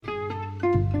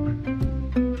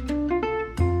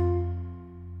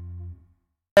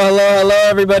Hello,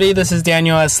 everybody. This is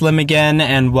Daniel S. Slim again,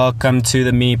 and welcome to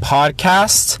the Me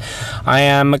Podcast. I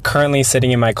am currently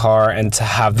sitting in my car, and to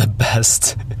have the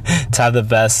best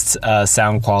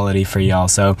sound quality for y'all.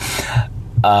 So,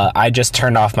 I just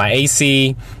turned off my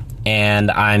AC, and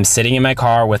I'm sitting in my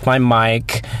car with my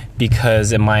mic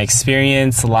because, in my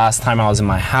experience, the last time I was in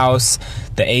my house,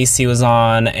 the AC was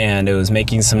on and it was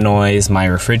making some noise. My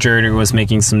refrigerator was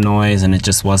making some noise and it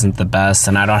just wasn't the best.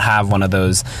 And I don't have one of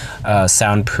those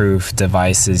soundproof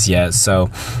devices yet. So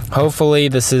hopefully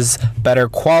this is better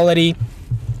quality.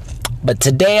 But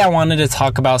today I wanted to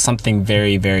talk about something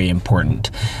very, very important.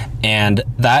 And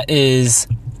that is,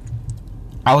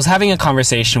 I was having a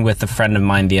conversation with a friend of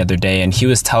mine the other day, and he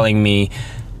was telling me,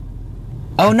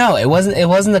 oh no, it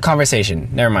wasn't the conversation.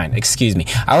 Never mind. Excuse me.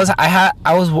 I was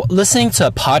listening to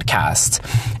a podcast,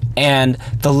 and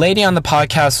the lady on the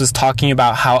podcast was talking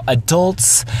about how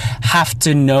adults have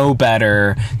to know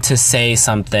better to say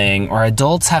something, or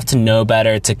adults have to know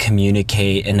better to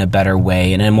communicate in a better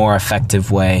way, in a more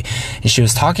effective way. And she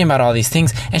was talking about all these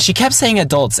things, and she kept saying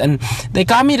adults, and they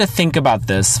got me to think about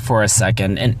this for a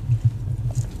second. And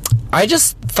I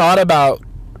just thought about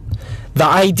the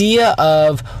idea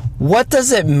of, what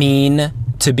does it mean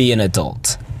to be an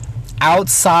adult?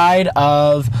 Outside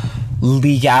of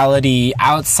legality,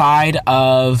 outside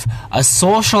of a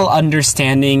social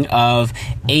understanding of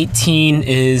 18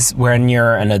 is when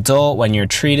you're an adult, when you're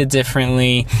treated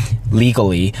differently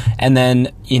legally, and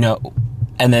then,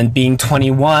 and then being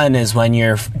 21 is when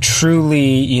you're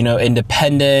truly,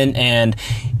 independent and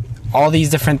all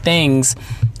these different things.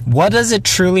 What does it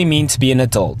truly mean to be an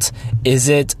adult? Is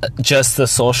it just the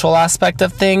social aspect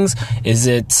of things? Is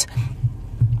it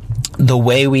the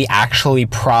way we actually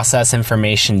process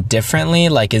information differently?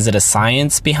 Like, is it a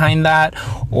science behind that?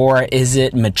 Or is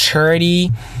it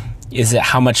maturity? Is it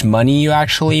how much money you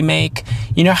actually make?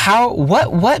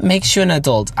 What makes you an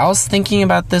adult? I was thinking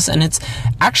about this, and it's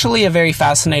actually a very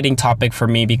fascinating topic for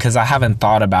me because I haven't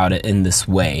thought about it in this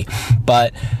way.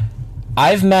 But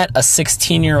I've met a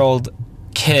 16-year-old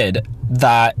kid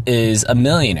that is a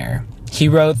millionaire. He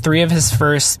wrote 3 of his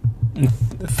first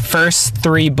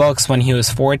 3 books when he was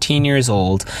 14 years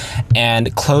old,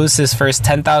 and closed his first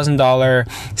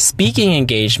 $10,000 speaking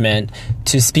engagement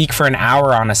to speak for an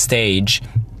hour on a stage,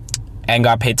 and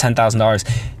got paid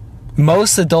 $10,000.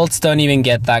 Most adults don't even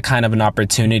get that kind of an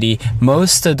opportunity.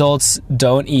 Most adults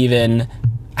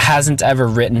hasn't ever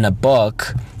written a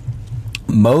book.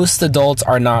 Most adults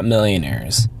are not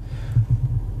millionaires.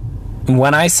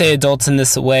 When I say adults in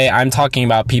this way, I'm talking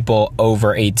about people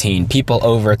over 18, people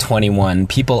over 21,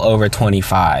 people over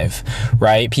 25,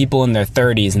 right? People in their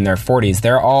 30s and their 40s.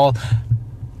 They're all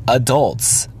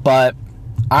adults. But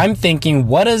I'm thinking,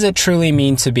 what does it truly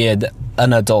mean to be an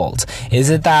adult?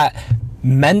 Is it that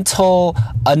mental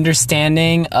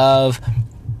understanding of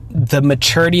the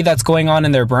maturity that's going on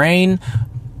in their brain?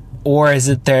 Or is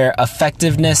it their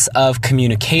effectiveness of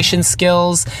communication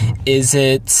skills? Is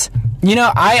it,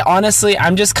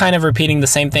 I'm just kind of repeating the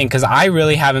same thing because I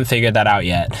really haven't figured that out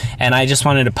yet. And I just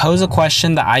wanted to pose a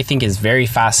question that I think is very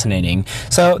fascinating.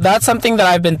 So that's something that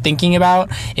I've been thinking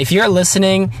about. If you're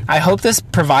listening, I hope this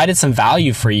provided some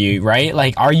value for you, right?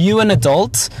 Like, are you an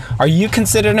adult? Are you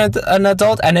considered an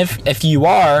adult? And if you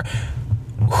are,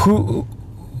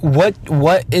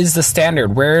 what is the standard?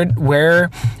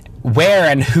 Where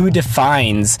and who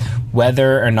defines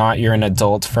whether or not you're an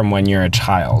adult from when you're a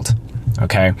child?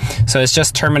 Okay, so it's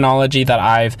just terminology that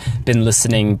I've been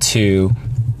listening to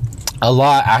a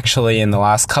lot actually in the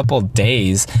last couple of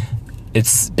days.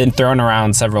 It's been thrown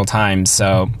around several times,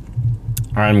 so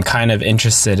I'm kind of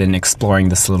interested in exploring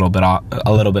this a little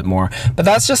bit more. But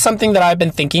that's just something that I've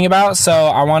been thinking about, so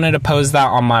I wanted to pose that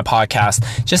on my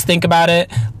podcast. Just think about it.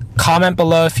 Comment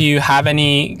below if you have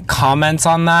any comments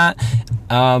on that.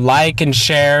 Like and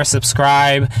share,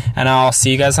 subscribe, and I'll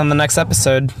see you guys on the next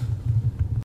episode.